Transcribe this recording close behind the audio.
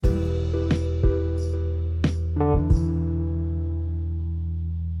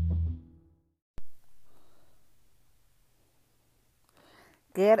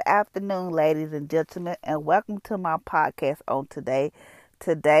Good afternoon, ladies and gentlemen, and welcome to my podcast on today.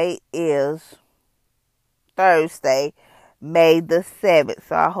 Today is Thursday, May the 7th.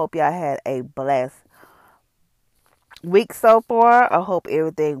 So I hope y'all had a blessed week so far. I hope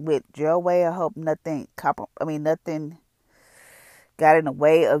everything went your way. I hope nothing got in the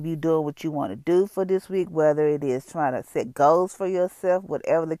way of you doing what you want to do for this week, whether it is trying to set goals for yourself,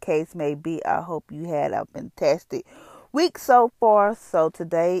 whatever the case may be. I hope you had a fantastic week so far. So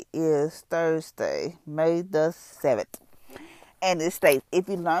today is Thursday, May the 7th. And it states, if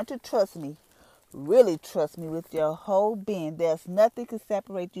you learn to trust me, really trust me with your whole being, there's nothing can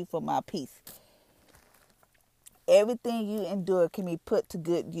separate you from my peace. Everything you endure can be put to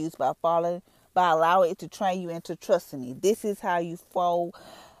good use by allowing it to train you into trusting me. This is how you fall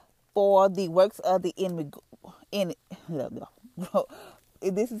for the works of the enemy.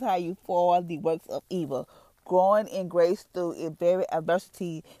 This is how you fall the works of evil, growing in grace through a very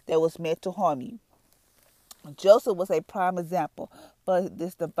adversity that was meant to harm you. Joseph was a prime example, but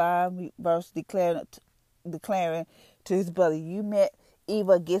this divine verse declaring to his brother, "You meant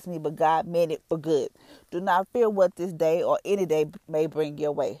evil against me, but God meant it for good. Do not fear what this day or any day may bring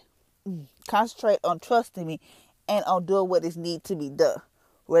your way. Concentrate on trusting me and on doing what is need to be done.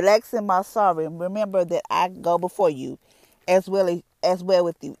 Relax in my sorrow and remember that I go before you as well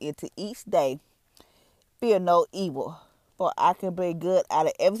with you into each day. Fear no evil, for I can bring good out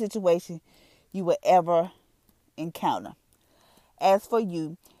of every situation you will ever encounter. As for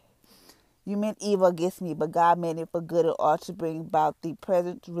you, you meant evil against me, but God meant it for good in order to bring about the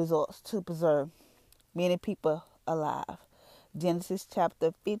present results to preserve many people alive." Genesis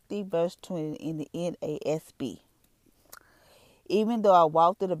chapter 50, verse 20 in the NASB. "Even though I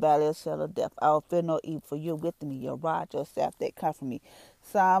walk through the valley of the shadow of death, I will fear no evil, for you are with me, your rod, your staff, that comfort me."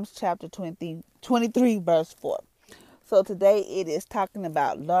 Psalms chapter 23, verse 4. So today it is talking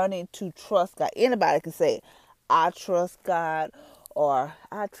about learning to trust God. Anybody can say, "I trust God," or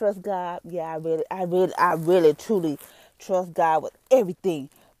 "I trust God." Yeah, I really, truly trust God with everything.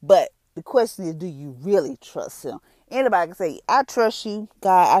 But the question is, do you really trust Him? Anybody can say, "I trust you,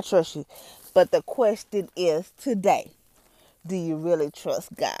 God, I trust you." But the question is today, do you really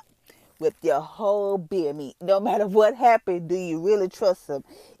trust God with your whole being? No matter what happened, do you really trust Him?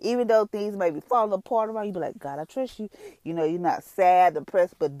 Even though things may be falling apart around you, be like, "God, I trust you." You know, you're not sad,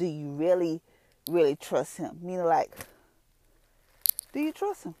 depressed, but do you really, really trust Him? Meaning, like, do you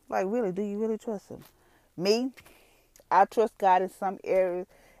trust Him? Like, really, do you really trust Him? Me, I trust God in some areas.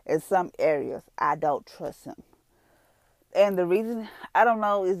 In some areas, I don't trust Him. And the reason, I don't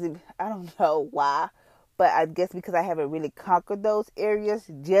know why, but I guess because I haven't really conquered those areas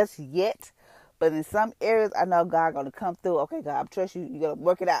just yet. But in some areas, I know God going to come through. Okay, God, I trust you. You're going to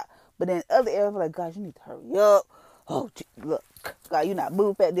work it out. But in other areas, I'm like, "God, you need to hurry up. Oh, look, God, you're not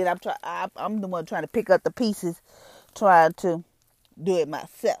moving fast." Then I'm the one trying to pick up the pieces, trying to do it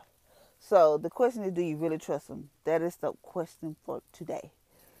myself. So the question is, do you really trust Him? That is the question for today.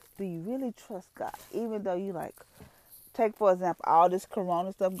 Do you really trust God? Even though you like, take for example, all this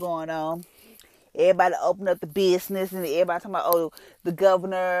corona stuff going on. Everybody open up the business and everybody talking about, oh, the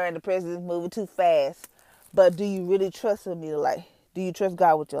governor and the president is moving too fast. But do you really trust Him? Like, do you trust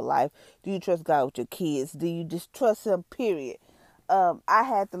God with your life? Do you trust God with your kids? Do you just trust Him, period? I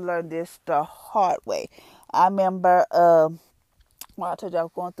had to learn this the hard way. I remember when I told you I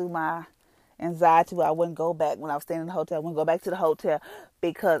was going through my anxiety where I wouldn't go back when I was staying in the hotel. I wouldn't go back to the hotel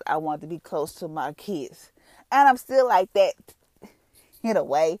because I wanted to be close to my kids. And I'm still like that in a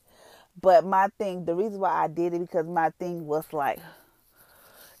way. But the reason why I did it, because my thing was like,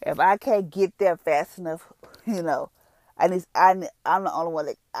 if I can't get there fast enough, I'm the only one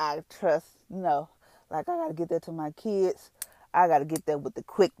that I trust, like I got to get there to my kids. I got to get there with the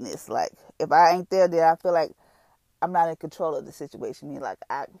quickness. Like, if I ain't there, then I feel like I'm not in control of the situation.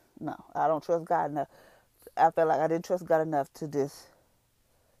 I don't trust God enough. I felt like I didn't trust God enough to just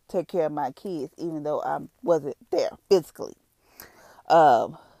take care of my kids, even though I wasn't there physically.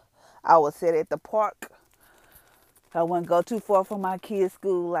 I would sit at the park. I wouldn't go too far from my kids'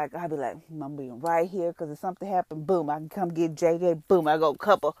 school. Like, I'd be like, "I'm being right here, because if something happened, boom, I can come get JJ. Boom, I go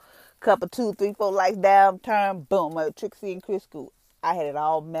couple 2, 3, 4 lights down, turn, boom, at Trixie and Chris school." I had it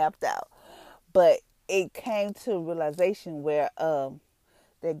all mapped out. But it came to a realization where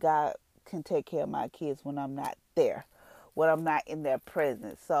that God can take care of my kids when I'm not there, when I'm not in their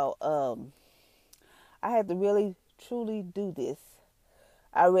presence. So I had to really, truly do this.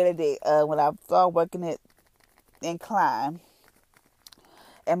 I really did. When I started working at Incline,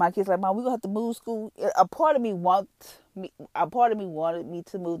 and my kids like, "Mom, we gonna have to move school." A part of me wanted me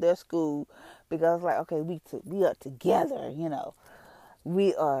to move their school, because like, okay, we are together,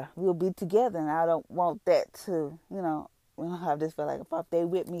 we'll be together, and I don't want that to, I just feel like if they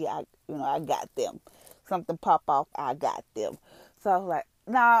with me, I got them. Something pop off, I got them. So I was like,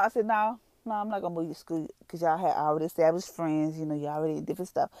 no, I said no, I'm not gonna move your school because y'all had already established friends, you already did different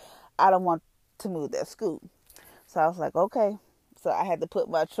stuff. I don't want to move that school. So I was like, okay. So I had to put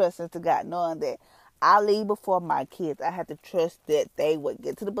my trust into God, knowing that I leave before my kids. I had to trust that they would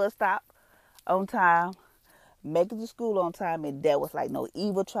get to the bus stop on time, make it to school on time, and there was like no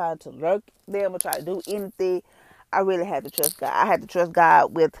evil trying to lurk them or try to do anything. I really had to trust God. I had to trust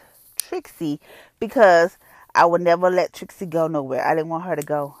God with Trixie because I would never let Trixie go nowhere. I didn't want her to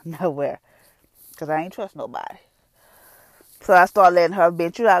go nowhere because I ain't trust nobody. So I started letting her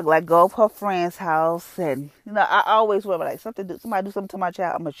venture out, like go to her friend's house, and I always remember like somebody do something to my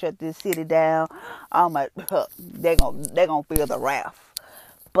child, I'm gonna shut this city down. I'm like, they gonna feel the wrath.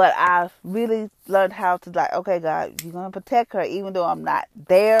 But I really learned how to like, okay, God, you're gonna protect her even though I'm not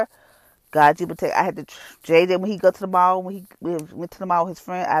there. God, you protect. I had to JJ when he go to the mall, when he went to the mall with his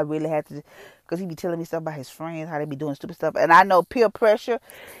friend. I really had to, because he be telling me stuff about his friends, how they be doing stupid stuff, and I know peer pressure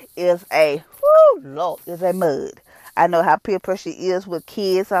is is a mud. I know how peer pressure is with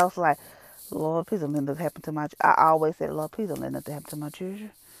kids. So I was like, Lord, please don't let nothing happen to my. I always said, Lord, please don't let nothing happen to my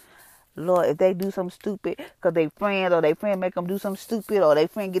children. Lord, if they do something stupid, because they friend make them do something stupid, or they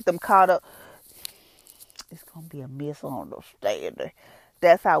friend get them caught up, it's gonna be a misunderstanding.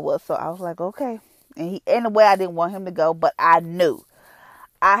 That's how it was. So I was like, okay. And in a way, I didn't want him to go, but I knew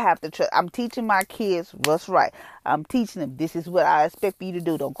I have to trust. I'm teaching my kids what's right. I'm teaching them this is what I expect for you to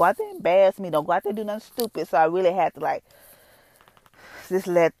do. Don't go out there and embarrass me. Don't go out there and do nothing stupid. So I really had to like just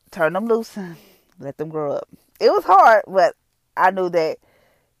turn them loose and let them grow up. It was hard, but I knew that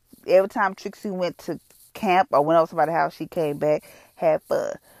every time Trixie went to camp or went over to somebody's house, she came back, had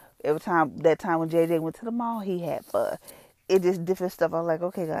fun. Every time when JJ went to the mall, he had fun. It just different stuff. I was like,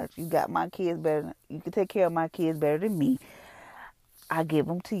 okay, God, you got my kids better. You can take care of my kids better than me. I give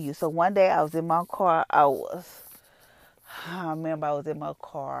them to you. So one day I was in my car. I remember I was in my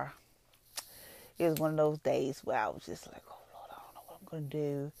car. It was one of those days where I was just like, oh Lord, I don't know what I'm going to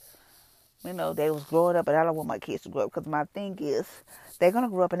do. They was growing up, and I don't want my kids to grow up because my thing is they're going to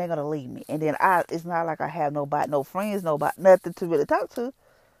grow up and they're going to leave me. And then it's not like I have nobody, no friends, nobody, nothing to really talk to.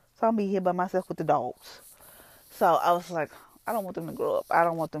 So I'm be here by myself with the dogs. So I was like, I don't want them to grow up. I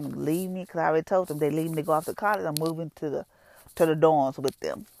don't want them to leave me because I already told them they leave me to go off to college. I'm moving to the dorms with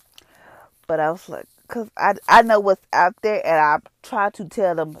them. But I was like, because I know what's out there, and I try to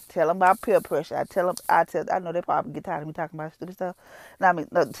tell them about peer pressure. I know they probably get tired of me talking about stupid stuff. And I mean,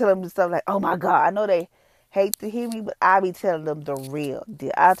 tell them stuff like, oh my God, I know they hate to hear me, but I be telling them the real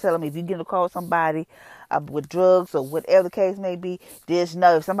deal. I tell them if you get in a car with somebody with drugs or whatever the case may be, just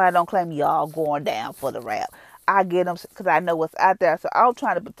know if somebody don't claim y'all going down for the rap. I get them because I know what's out there. So I'm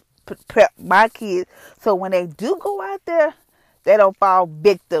trying to prep my kids so when they do go out there, they don't fall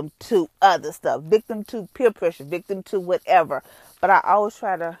victim to other stuff, victim to peer pressure, victim to whatever. But I always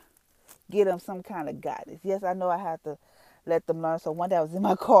try to give them some kind of guidance. Yes, I know I have to let them learn. So one day I was in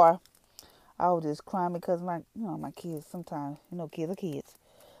my car. I was just crying because my kids sometimes, kids are kids.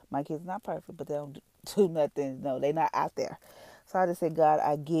 My kids are not perfect, but they don't do nothing. No, they're not out there. So I just said, God,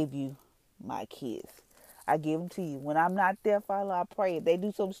 I give you my kids. I give them to you. When I'm not there, Father, I pray. If they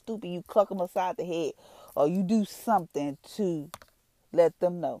do something stupid, you cluck them aside the head. Or you do something to let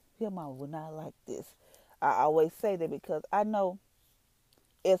them know. Your mama would not like this. I always say that because I know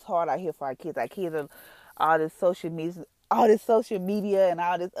it's hard out here for our kids. Our kids are all this social media and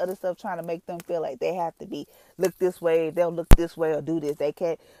all this other stuff trying to make them feel like they have to look this way, they'll look this way or do this. They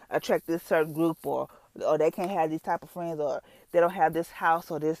can't attract this certain group or they can't have these type of friends or they don't have this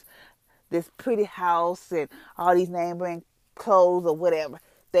house or this pretty house and all these name brand clothes or whatever.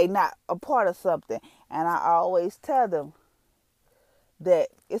 They not a part of something. And I always tell them that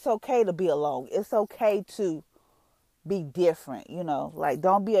it's okay to be alone. It's okay to be different, like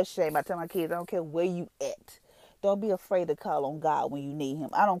don't be ashamed. I tell my kids, I don't care where you at. Don't be afraid to call on God when you need him.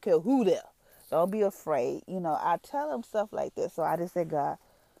 I don't care who there. Don't be afraid. I tell them stuff like that. So I just said, God,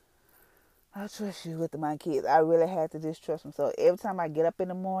 I trust you with my kids. I really had to just trust them. So every time I get up in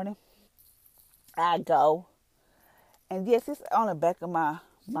the morning, I go. And yes, it's on the back of my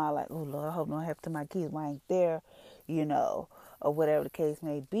like, oh Lord, I hope nothing happens to my kids when I ain't there, or whatever the case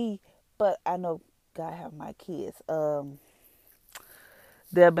may be. But I know God have my kids. There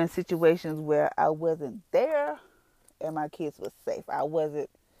have been situations where I wasn't there and my kids was safe. I wasn't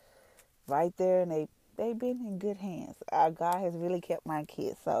right there and they've been in good hands. God has really kept my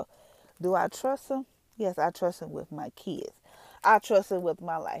kids. So do I trust him? Yes, I trust him with my kids. I trust him with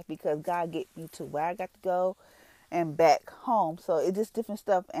my life because God get me to where I got to go and back home. So it's just different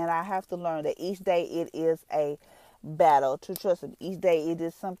stuff, and I have to learn that each day it is a battle to trust him. Each day it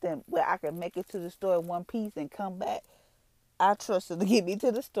is something where I can make it to the store in one piece and come back. I trust him to get me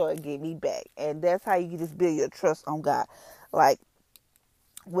to the store and get me back. And that's how you can just build your trust on God. Like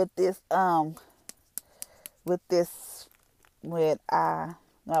with this when I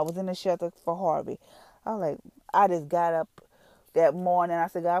was in the shelter for Harvey, I was like, I just got up that morning. I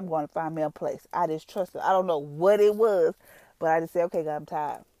said, God, I'm going to find me a place. I just trusted. I don't know what it was, but I just said, okay, God, I'm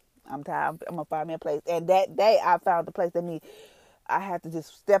tired. I'm tired. I'm going to find me a place. And that day I found the place. That means I had to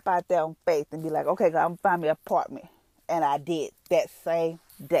just step out there on faith and be like, okay, God, I'm going to find me an apartment. And I did that same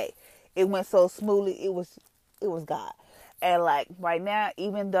day. It went so smoothly. It was God. And like right now,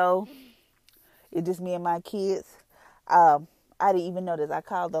 even though it's just me and my kids, I didn't even know this. I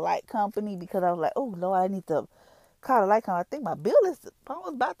called the light company because I was like, oh, Lord, I need to call the light company. I think my bill is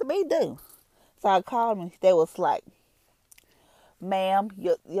almost about to be due. So I called them. They was like, ma'am,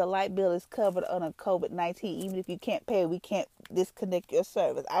 your light bill is covered under COVID-19. Even if you can't pay, we can't disconnect your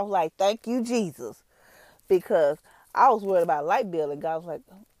service. I was like, thank you, Jesus. Because I was worried about light bill. And God was like,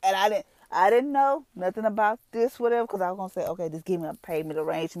 and I didn't know nothing about this, whatever, because I was going to say, okay, just give me a payment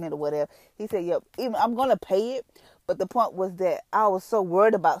arrangement or whatever. He said, yep, even I'm going to pay it. But the point was that I was so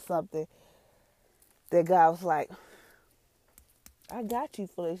worried about something that God was like, I got you,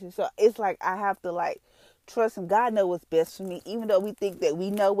 Felicia. So it's like I have to like trust him. God knows what's best for me, even though we think that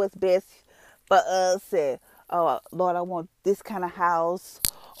we know what's best for us. And, oh, Lord, I want this kind of house.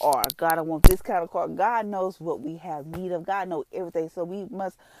 Or, God, I want this kind of car. God knows what we have need of. God knows everything. So we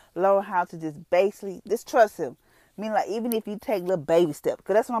must learn how to just basically just trust him. I mean, like, even if you take little baby steps.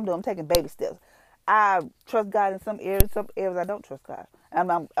 Because that's what I'm doing. I'm taking baby steps. I trust God in some areas. Some areas I don't trust God.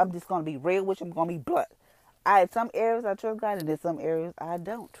 And I'm just going to be real with you. I'm going to be blunt. In some areas I trust God. And in some areas I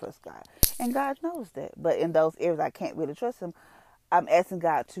don't trust God. And God knows that. But in those areas I can't really trust him. I'm asking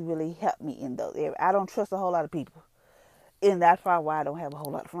God to really help me in those areas. I don't trust a whole lot of people. And that's probably why I don't have a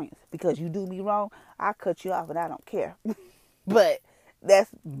whole lot of friends. Because you do me wrong, I cut you off and I don't care. But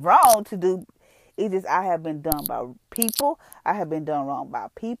that's wrong to do. It's just I have been done by people. I have been done wrong by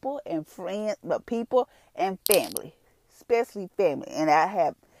people and friends, but people and family. Especially family. And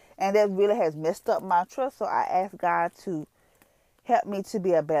that really has messed up my trust. So I ask God to help me to be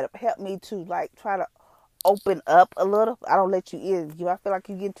help me to like try to open up a little. I don't let you in. If I feel like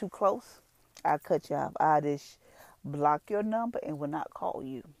you're getting too close, I cut you off. I just block your number and will not call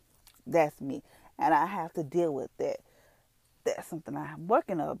you. That's me. And I have to deal with that. That's something I'm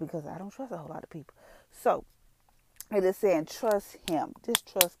working on because I don't trust a whole lot of people. So it is saying trust him.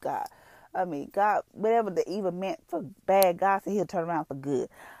 Just trust God. I mean, God, whatever the evil meant for bad, God said he'll turn around for good.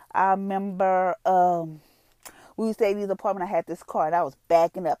 I remember we used to stay in this apartment. I had this car and I was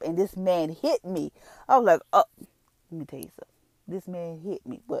backing up and this man hit me. I was like, oh, let me tell you something. This man hit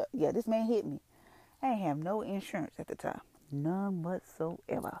me. Well, yeah, this man hit me. I ain't have no insurance at the time. None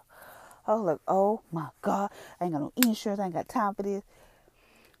whatsoever. I was like, oh my God. I ain't got no insurance. I ain't got time for this.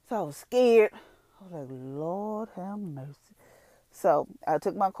 So I was scared. I was like, Lord have mercy. So I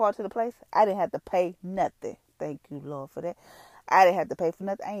took my car to the place. I didn't have to pay nothing. Thank you, Lord, for that. I didn't have to pay for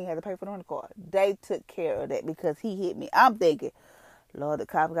nothing. I ain't had to pay for the rental car. They took care of that because he hit me. I'm thinking, Lord, the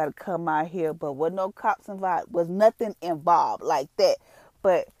cops got to come out here. But wasn't no cops involved. Was nothing involved like that.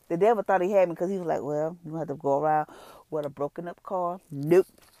 But the devil thought he had me because he was like, well, you have to go around with a broken up car. Nope.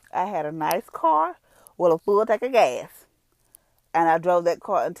 I had a nice car with a full tank of gas. And I drove that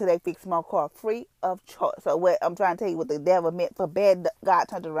car until they fixed my car free of charge. So what I'm trying to tell you, what the devil meant for bad, God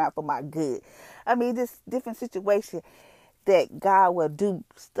turned it around for my good. I mean, just different situations that God will do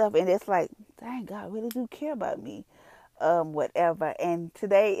stuff. And it's like, dang, God really do care about me. Whatever. And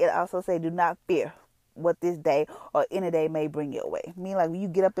today it also say, do not fear what this day or any day may bring your way. I mean, like when you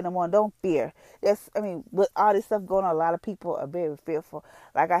get up in the morning, don't fear. With all this stuff going on, a lot of people are very fearful.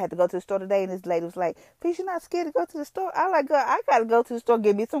 Like I had to go to the store today and this lady was like, Peace, you're not scared to go to the store? I like, girl, I got to go to the store and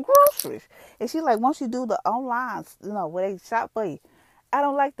get me some groceries. And she's like, once you do the online, where they shop for you, I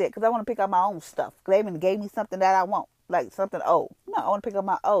don't like that because I want to pick up my own stuff. They even gave me something that I want, like something old. No, I want to pick up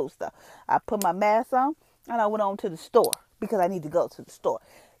my old stuff. I put my mask on and I went on to the store because I need to go to the store.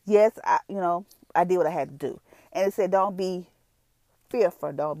 Yes, I did what I had to do. And it said, don't be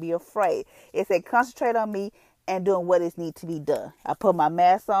fearful. Don't be afraid. It said, concentrate on me and doing what is need to be done. I put my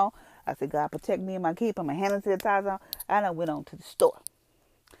mask on. I said, God, protect me and my kid. Put my hand sanitizer on. And I went on to the store.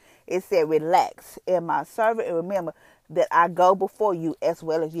 It said, relax in my servant. And remember that I go before you as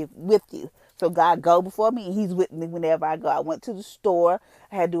well as with you. So God go before me and he's with me whenever I go. I went to the store.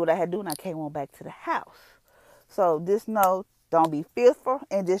 I had to do what I had to do. And I came on back to the house. So just know, don't be fearful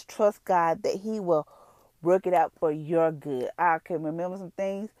and just trust God that he will work it out for your good. I can remember some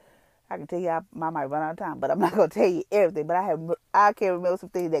things. I can tell you, I might run out of time, but I'm not gonna tell you everything. But I can remember some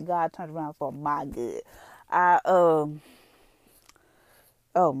things that God turned around for my good. I oh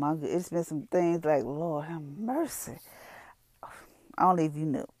my God, it's been some things like, Lord have mercy. I don't know if you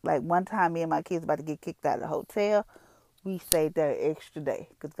knew. Like one time, me and my kids about to get kicked out of the hotel. We stayed there an extra day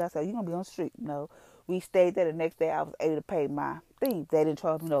because God said, "You're gonna be on the street." No, we stayed there. The next day, I was able to pay my thing. They didn't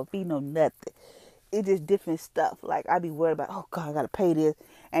charge me no fee, no nothing. It's just different stuff. Like I be worried about, oh God, I gotta pay this,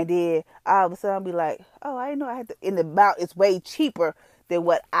 and then all of a sudden I'll be like, oh, I didn't know I had to. In the amount, it's way cheaper than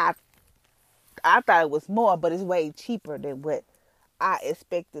what I thought it was more, but it's way cheaper than what I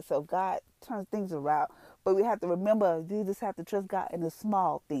expected. So God turns things around. But we have to remember, you just have to trust God in the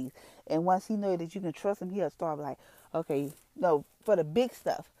small things. And once He knows that you can trust Him, He'll start like, okay, no, for the big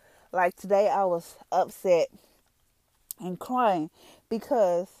stuff. Like today, I was upset and crying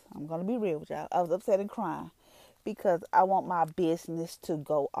because, I'm going to be real with y'all, I was upset and crying because I want my business to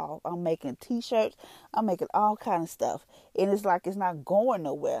go off. I'm making t-shirts. I'm making all kind of stuff. And it's like it's not going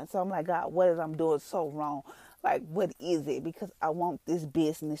nowhere. So I'm like, God, what is I'm doing so wrong? Like, what is it? Because I want this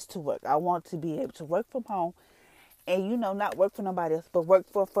business to work. I want to be able to work from home and, not work for nobody else, but work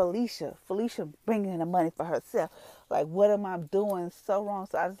for Felicia. Felicia bringing in the money for herself. Like, what am I doing so wrong?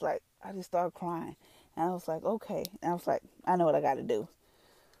 So I just started crying. And I was like, okay. And I was like, I know what I got to do.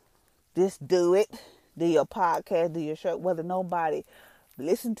 Just do it. Do your podcast, do your shirt, whether nobody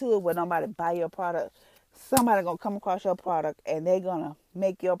listen to it, whether nobody buy your product. Somebody going to come across your product and they're going to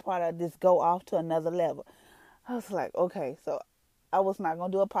make your product just go off to another level. I was like, okay, so I was not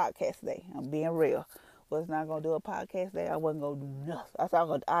going to do a podcast today. I'm being real. Was not going to do a podcast today. I wasn't going to do nothing. I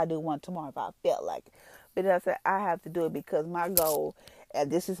thought I'd do one tomorrow if I felt like it. But I said, I have to do it because my goal, and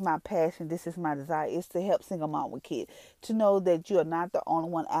this is my passion, this is my desire, is to help single mom with kids. To know that you are not the only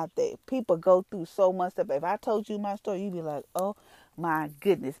one out there. People go through so much stuff. If I told you my story, you'd be like, oh my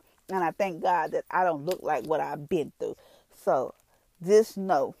goodness. And I thank God that I don't look like what I've been through. So just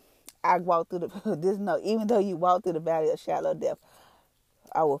know, I walk through just know, even though you walk through the valley of shadow of death,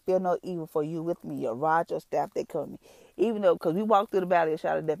 I will fear no evil, for you with me. Your rod, your staff, they cover me. Even though, because we walk through the valley of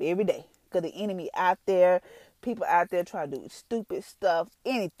shadow of death every day. Because the enemy out there, people out there try to do stupid stuff,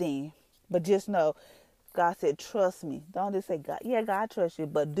 anything. But just know, God said, trust me. Don't just say, God, yeah, God, I trust you.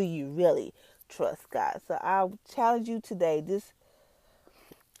 But do you really trust God? So I'll challenge you today. Just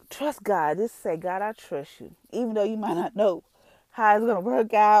trust God. Just say, God, I trust you. Even though you might not know how it's going to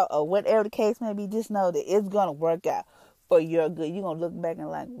work out or whatever the case may be, just know that it's going to work out for your good. You're going to look back and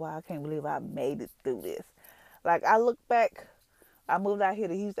like, wow, I can't believe I made it through this. Like, I look back, I moved out here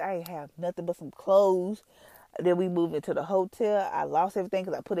to Houston. I ain't have nothing but some clothes. Then we moved into the hotel. I lost everything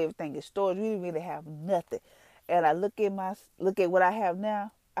because I put everything in storage. We didn't really have nothing. And I look at what I have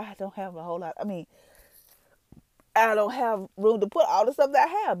now. I don't have a whole lot. I mean, I don't have room to put all the stuff that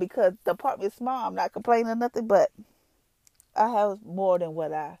I have because the apartment is small. I'm not complaining or nothing, but I have more than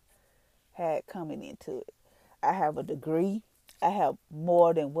what I had coming into it. I have a degree. I have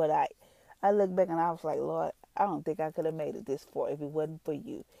more than what I look back and I was like, Lord, I don't think I could have made it this far if it wasn't for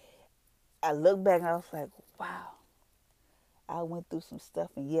you. I look back and I was like, wow, I went through some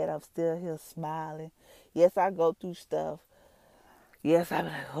stuff and yet I'm still here smiling. Yes, I go through stuff. Yes, I'm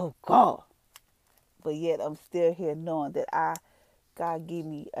like, oh God. But yet I'm still here knowing that God gave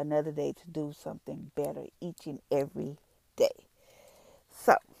me another day to do something better each and every day.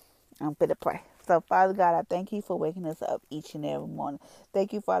 So, I'm going to pray. So, Father God, I thank you for waking us up each and every morning.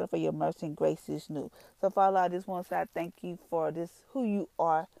 Thank you, Father, for your mercy and grace is new. So, Father, I just want to say I thank you for this, who you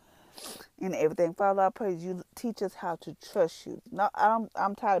are and everything. Father, I pray you teach us how to trust you. Now,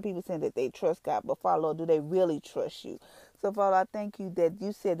 I'm tired of people saying that they trust God, but Father, Lord, do they really trust you? So, Father, I thank you that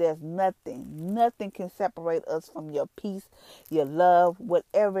you said there's nothing can separate us from your peace, your love,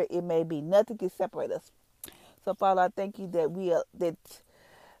 whatever it may be. Nothing can separate us. So, Father, I thank you that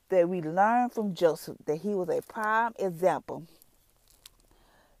we learned from Joseph that he was a prime example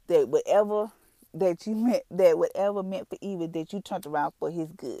that whatever meant for evil, that you turned around for his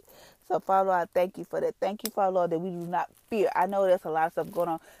good. So, Father, I thank you for that. Thank you, Father, Lord, that we do not fear. I know there's a lot of stuff going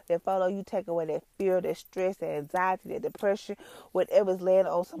on. That, Father, you take away that fear, that stress, that anxiety, that depression, whatever's laying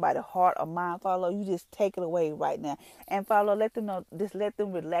on somebody's heart or mind, Father, Lord, you just take it away right now. And, Father, Lord, let them know, just let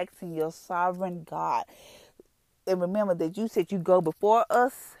them relax in your sovereign God. And remember that you said you go before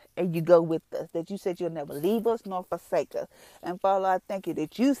us and you go with us. That you said you'll never leave us nor forsake us. And Father, I thank you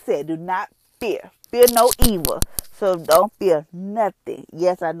that you said do not fear. Fear no evil. So don't fear nothing.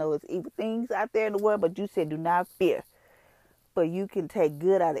 Yes, I know it's evil things out there in the world, but you said do not fear. But you can take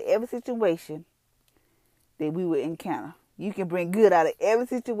good out of every situation that we will encounter. You can bring good out of every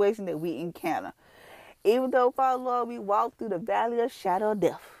situation that we encounter. Even though, Father Lord, we walk through the valley of shadow of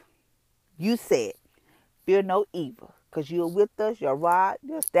death, you said, fear no evil, because you are with us, your rod,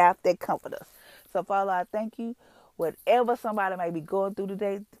 your staff that comfort us. So, Father, I thank you. Whatever somebody may be going through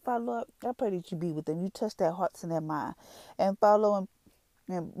today, Father Lord, I pray that you be with them. You touch their hearts and their mind. And Father Lord,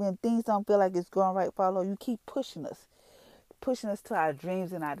 when things don't feel like it's going right, Father Lord, you keep pushing us to our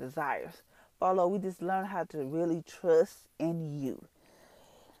dreams and our desires. Father Lord, we just learn how to really trust in you.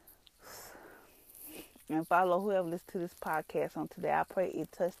 And Father Lord, whoever listens to this podcast on today, I pray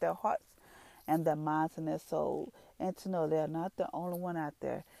it touch their hearts and their minds and their soul, and to know they're not the only one out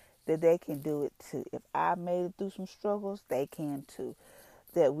there, that they can do it too. If I made it through some struggles, they can too.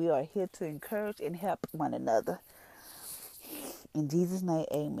 That we are here to encourage and help one another. In Jesus' name,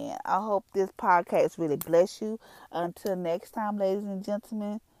 amen. I hope this podcast really bless you. Until next time, ladies and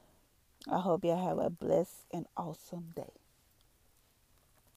gentlemen, I hope y'all have a blessed and awesome day.